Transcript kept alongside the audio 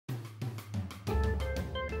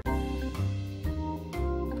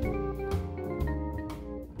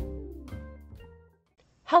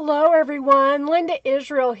Hello everyone, Linda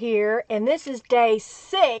Israel here, and this is day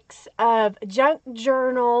 6 of Junk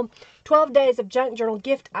Journal, 12 days of Junk Journal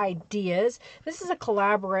gift ideas. This is a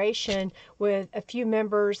collaboration with a few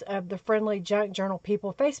members of the Friendly Junk Journal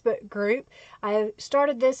People Facebook group. I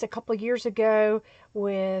started this a couple years ago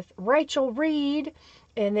with Rachel Reed,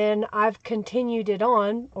 and then I've continued it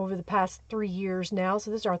on over the past 3 years now,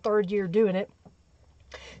 so this is our 3rd year doing it.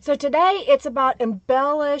 So today it's about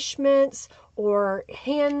embellishments or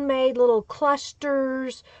handmade little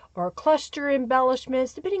clusters or cluster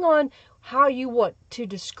embellishments, depending on how you want to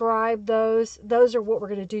describe those. Those are what we're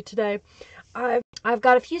going to do today. I've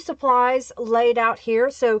got a few supplies laid out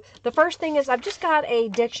here. So the first thing is I've just got a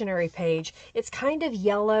dictionary page. It's kind of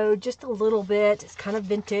yellow, just a little bit. It's kind of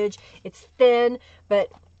vintage. It's thin,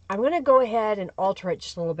 but I'm going to go ahead and alter it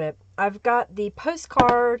just a little bit. I've got the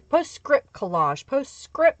postscript collage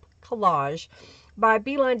by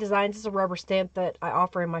Beeline Designs. It's a rubber stamp that I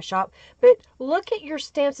offer in my shop. But look at your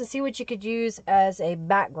stamps and see what you could use as a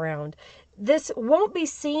background. This won't be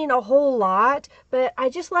seen a whole lot, but I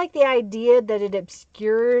just like the idea that it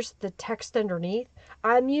obscures the text underneath.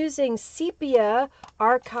 I'm using sepia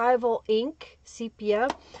archival ink, sepia,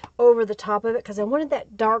 over the top of it because I wanted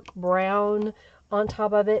that dark brown on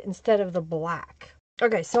top of it instead of the black.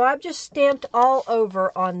 Okay, so I've just stamped all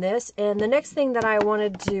over on this, and the next thing that I want to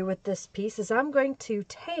do with this piece is I'm going to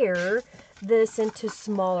tear this into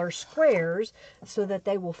smaller squares so that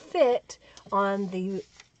they will fit on the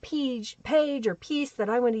page or piece that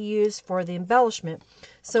I'm going to use for the embellishment.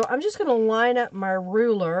 So I'm just going to line up my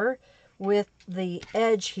ruler with the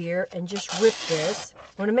edge here and just rip this.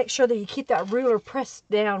 I want to make sure that you keep that ruler pressed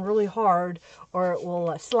down really hard or it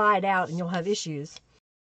will slide out and you'll have issues.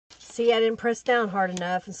 See, I didn't press down hard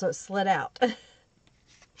enough and so it slid out.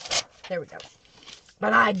 There we go.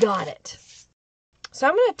 But I got it. So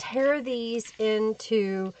I'm going to tear these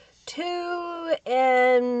into 2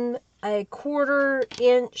 1/4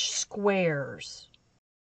 inch squares.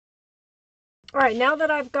 All right, now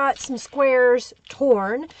that I've got some squares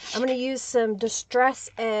torn, I'm going to use some Distress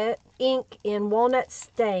ink in walnut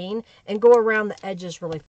stain and go around the edges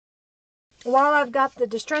really fast. While I've got the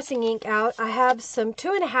distressing ink out, I have some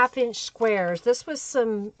 2 1/2 inch squares. This was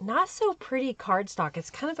some not so pretty cardstock. It's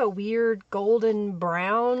kind of a weird golden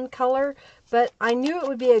brown color, but I knew it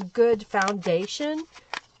would be a good foundation.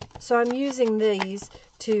 So I'm using these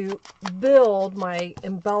to build my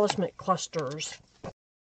embellishment clusters.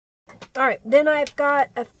 All right, then I've got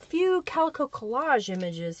a few calico collage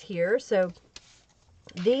images here. So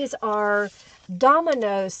these are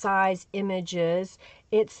domino size images.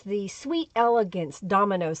 It's the Sweet Elegance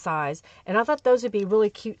domino size, and I thought those would be really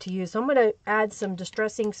cute to use. So I'm going to add some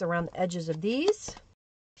distress inks around the edges of these.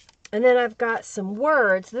 And then I've got some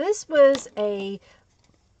words. This was a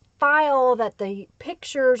file that the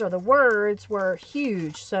pictures or the words were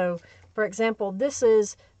huge. So for example, this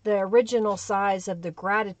is the original size of the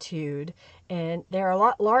gratitude, and they're a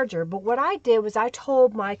lot larger. But what I did was I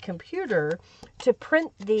told my computer to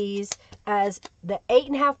print these as the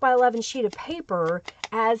 8.5 by 11 sheet of paper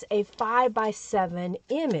as a 5 by 7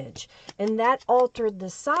 image, and that altered the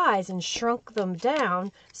size and shrunk them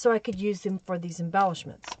down so I could use them for these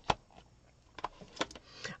embellishments.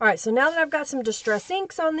 All right, so now that I've got some distress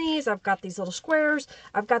inks on these, I've got these little squares,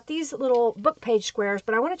 I've got these little book page squares,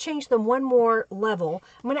 but I want to change them one more level.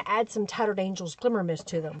 I'm going to add some Tattered Angels Glimmer Mist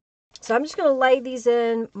to them. So I'm just going to lay these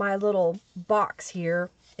in my little box here.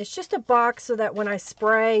 It's just a box so that when I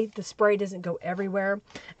spray, the spray doesn't go everywhere.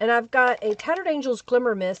 And I've got a Tattered Angels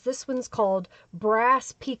Glimmer Mist. This one's called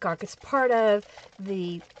Brass Peacock. It's part of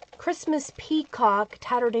the Christmas Peacock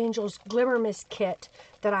Tattered Angels Glimmer Mist kit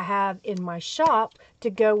that I have in my shop to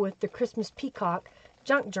go with the Christmas Peacock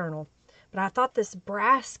Junk Journal. But I thought this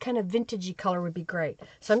brass kind of vintagey color would be great.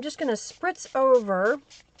 So I'm just going to spritz over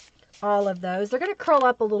all of those. They're going to curl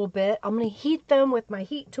up a little bit. I'm going to heat them with my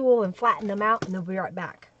heat tool and flatten them out, and they'll be right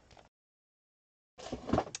back.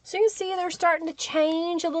 So you can see they're starting to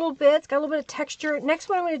change a little bit. It's got a little bit of texture. Next,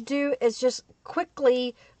 what I'm going to do is just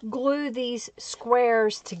quickly glue these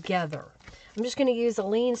squares together. I'm just going to use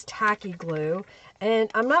Aleene's Tacky Glue,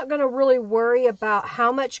 and I'm not going to really worry about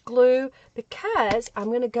how much glue because I'm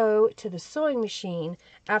going to go to the sewing machine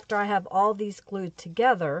after I have all these glued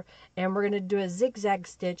together, and we're going to do a zigzag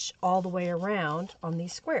stitch all the way around on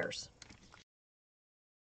these squares.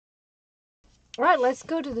 All right, let's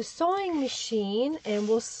go to the sewing machine and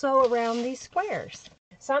we'll sew around these squares.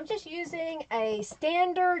 So I'm just using a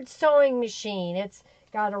standard sewing machine. It's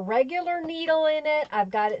got a regular needle in it. I've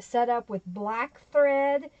got it set up with black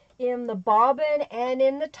thread in the bobbin and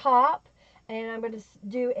in the top. and I'm going to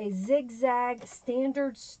do a zigzag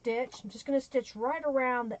standard stitch. I'm just going to stitch right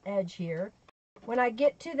around the edge here. When I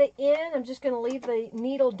get to the end, I'm just going to leave the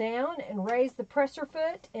needle down and raise the presser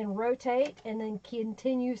foot and rotate and then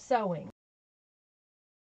continue sewing.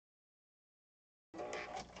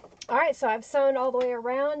 Alright, so I've sewn all the way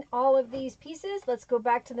around all of these pieces. Let's go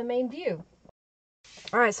back to the main view.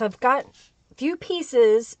 Alright, so I've got a few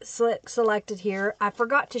pieces selected here. I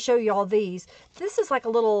forgot to show you all these. This is like a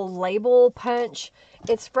little label punch.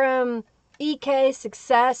 It's from EK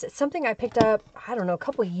Success. It's something I picked up, I don't know, a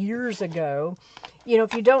couple years ago. You know,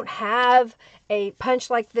 if you don't have a punch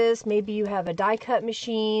like this, maybe you have a die cut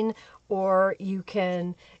machine, or you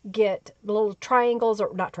can get little triangles,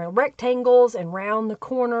 or not triangles, rectangles and round the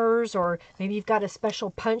corners, or maybe you've got a special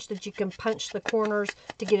punch that you can punch the corners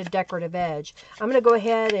to get a decorative edge. I'm going to go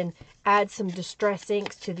ahead and add some distress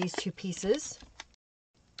inks to these two pieces.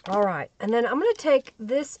 All right, and then I'm going to take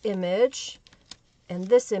this image and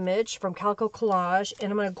this image from Calico Collage,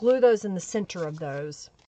 and I'm going to glue those in the center of those.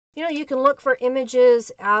 You know, you can look for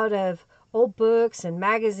images out of old books and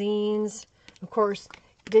magazines. Of course,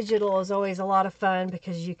 digital is always a lot of fun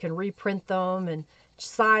because you can reprint them and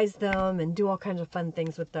size them and do all kinds of fun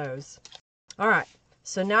things with those. All right,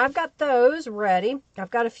 so now I've got those ready.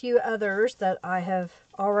 I've got a few others that I have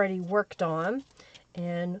already worked on.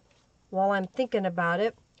 And while I'm thinking about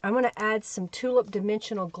it, I'm going to add some Tulip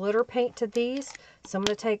Dimensional Glitter Paint to these. So I'm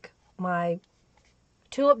going to take my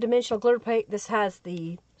Tulip Dimensional Glitter Paint. This has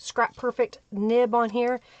the Scrap Perfect nib on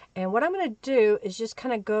here. And what I'm going to do is just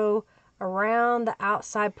kind of go around the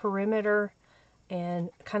outside perimeter and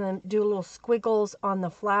kind of do little squiggles on the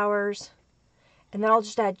flowers. And then I'll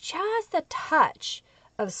just add just a touch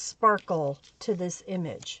of sparkle to this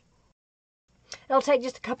image. It'll take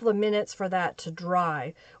just a couple of minutes for that to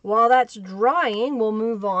dry. While that's drying, we'll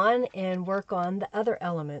move on and work on the other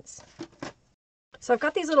elements. So I've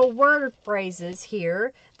got these little word phrases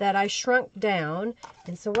here that I shrunk down.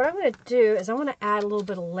 And so what I'm going to do is I want to add a little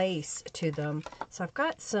bit of lace to them. So I've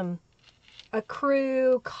got some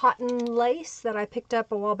Accru cotton lace that I picked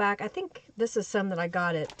up a while back. I think this is some that I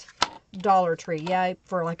got at Dollar Tree. Yeah,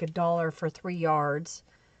 for like $1 for 3 yards.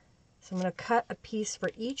 So I'm going to cut a piece for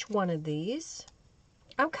each one of these.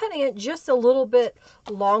 I'm cutting it just a little bit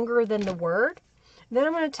longer than the word. Then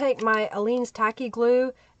I'm going to take my Aleene's Tacky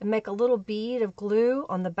Glue and make a little bead of glue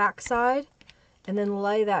on the back side, and then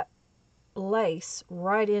lay that lace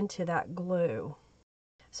right into that glue.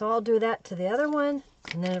 So I'll do that to the other one,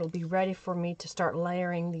 and then it'll be ready for me to start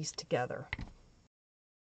layering these together.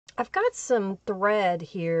 I've got some thread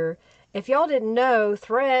here. If y'all didn't know,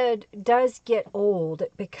 thread does get old.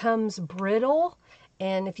 It becomes brittle,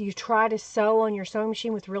 and if you try to sew on your sewing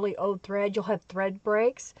machine with really old thread, you'll have thread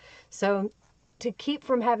breaks. So to keep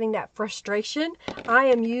from having that frustration, I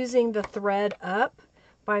am using the thread up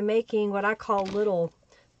by making what I call little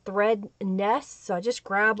thread nests. So I just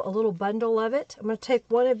grab a little bundle of it. I'm going to take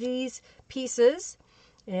one of these pieces,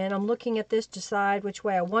 and I'm looking at this to decide which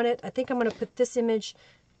way I want it. I think I'm going to put this image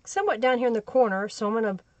somewhat down here in the corner. So I'm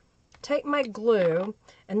going to take my glue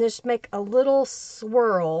and just make a little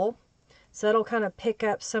swirl, so it'll kind of pick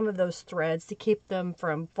up some of those threads to keep them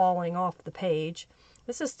from falling off the page.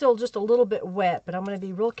 This is still just a little bit wet, but I'm going to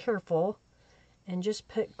be real careful and just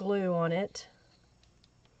put glue on it.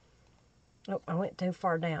 Oh, I went too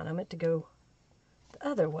far down. I meant to go the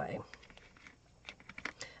other way.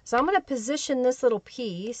 So I'm going to position this little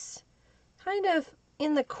piece kind of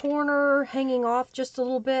in the corner, hanging off just a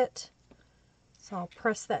little bit. So I'll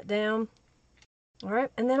press that down. All right,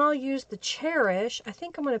 and then I'll use the Cherish. I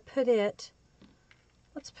think I'm going to put it,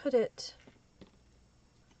 let's put it, I'm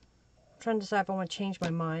trying to decide if I want to change my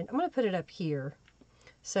mind. I'm going to put it up here.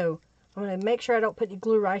 So I'm going to make sure I don't put the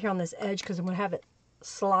glue right here on this edge, because I'm going to have it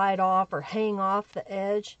slide off or hang off the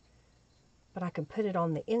edge. But I can put it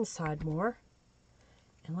on the inside more.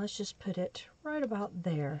 And let's just put it right about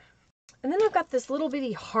there. And then I've got this little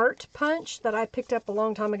bitty heart punch that I picked up a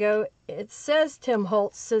long time ago. It says Tim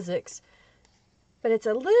Holtz Sizzix, but it's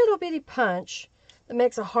a little bitty punch that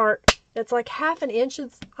makes a heart that's like ½ an inch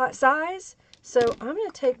in size. So I'm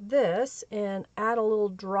going to take this and add a little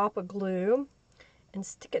drop of glue and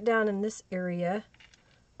stick it down in this area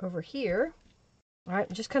over here. All right,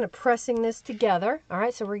 I'm just kind of pressing this together. All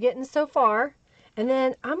right, so we're getting so far. And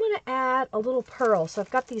then I'm going to add a little pearl. So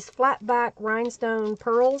I've got these flat back rhinestone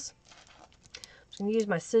pearls. I'm going to use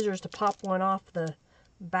my scissors to pop one off the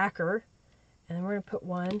backer. And then we're going to put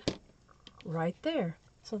one right there.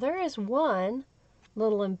 So there is one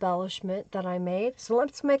little embellishment that I made. So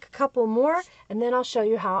let's make a couple more, and then I'll show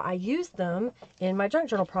you how I use them in my junk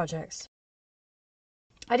journal projects.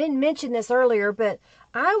 I didn't mention this earlier, but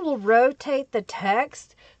I will rotate the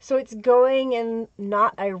text so it's going in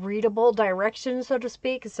not a readable direction, so to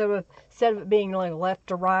speak. So instead of it being like left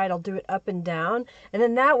to right, I'll do it up and down. And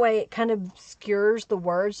then that way it kind of obscures the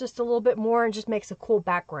words just a little bit more and just makes a cool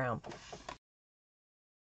background.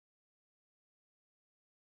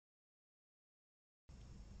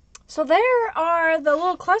 So there are the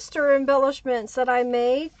little cluster embellishments that I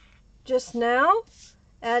made just now,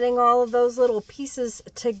 adding all of those little pieces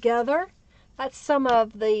together. That's some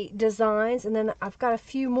of the designs, and then I've got a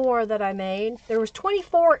few more that I made. There was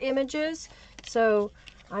 24 images, so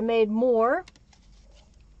I made more.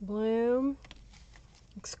 Bloom,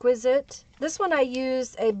 exquisite. This one I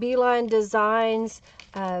used a Beeline Designs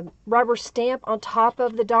rubber stamp on top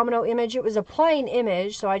of the Domino image. It was a plain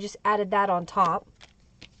image, so I just added that on top.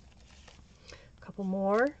 A couple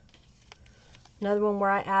more. Another one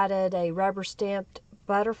where I added a rubber stamped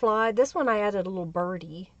butterfly. This one I added a little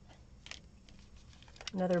birdie.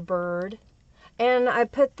 Another bird. And I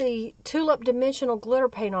put the Tulip Dimensional glitter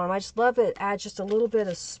paint on. I just love it. Adds just a little bit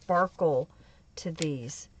of sparkle to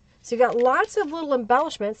these. So you got lots of little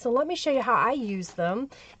embellishments. So let me show you how I use them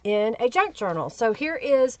in a junk journal. So here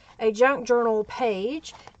is a junk journal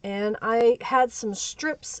page. And I had some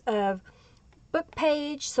strips of book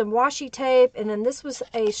page, some washi tape, and then this was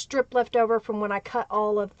a strip left over from when I cut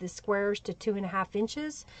all of the squares to 2.5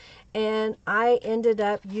 inches. And I ended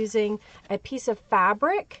up using a piece of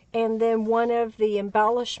fabric and then one of the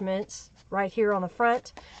embellishments right here on the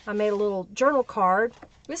front. I made a little journal card.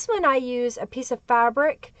 This one I use a piece of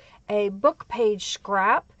fabric, a book page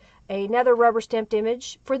scrap, another rubber stamped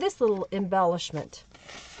image for this little embellishment.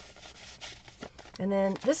 And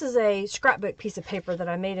then this is a scrapbook piece of paper that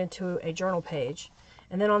I made into a journal page.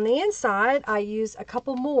 And then on the inside, I used a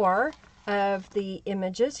couple more of the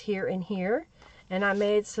images here and here. And I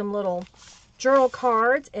made some little journal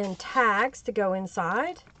cards and tags to go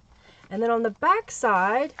inside. And then on the back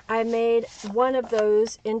side, I made one of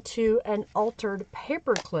those into an altered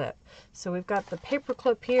paper clip. So we've got the paper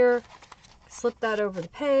clip here, slip that over the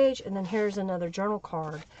page, and then here's another journal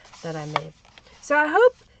card that I made. So I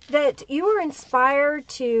hope that you are inspired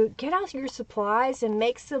to get out your supplies and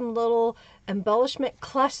make some little embellishment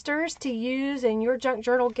clusters to use in your junk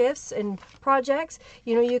journal gifts and projects.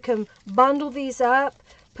 You know, you can bundle these up,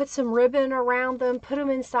 put some ribbon around them, put them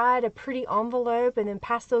inside a pretty envelope, and then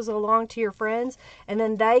pass those along to your friends, and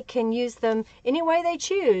then they can use them any way they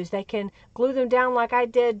choose. They can glue them down like I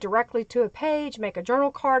did directly to a page, make a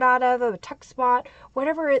journal card out of it, a tuck spot,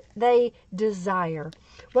 whatever they desire.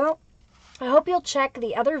 Well, I hope you'll check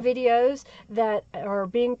the other videos that are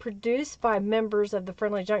being produced by members of the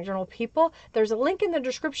Friendly Junk Journal people. There's a link in the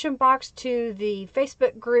description box to the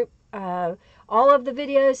Facebook group, all of the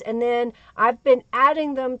videos, and then I've been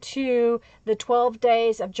adding them to the 12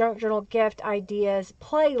 Days of Junk Journal Gift Ideas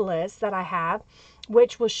playlist that I have,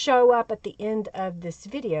 which will show up at the end of this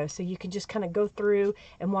video. So you can just kind of go through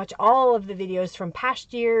and watch all of the videos from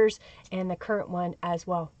past years and the current one as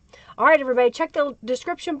well. All right, everybody, check the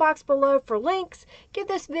description box below for links. Give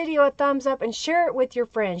this video a thumbs up and share it with your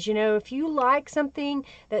friends. You know, if you like something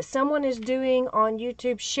that someone is doing on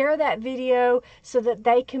YouTube, share that video so that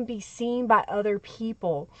they can be seen by other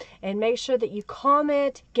people. And make sure that you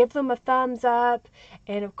comment, give them a thumbs up,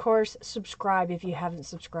 and of course, subscribe if you haven't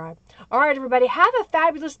subscribed. All right, everybody, have a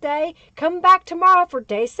fabulous day. Come back tomorrow for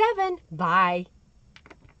day 7. Bye.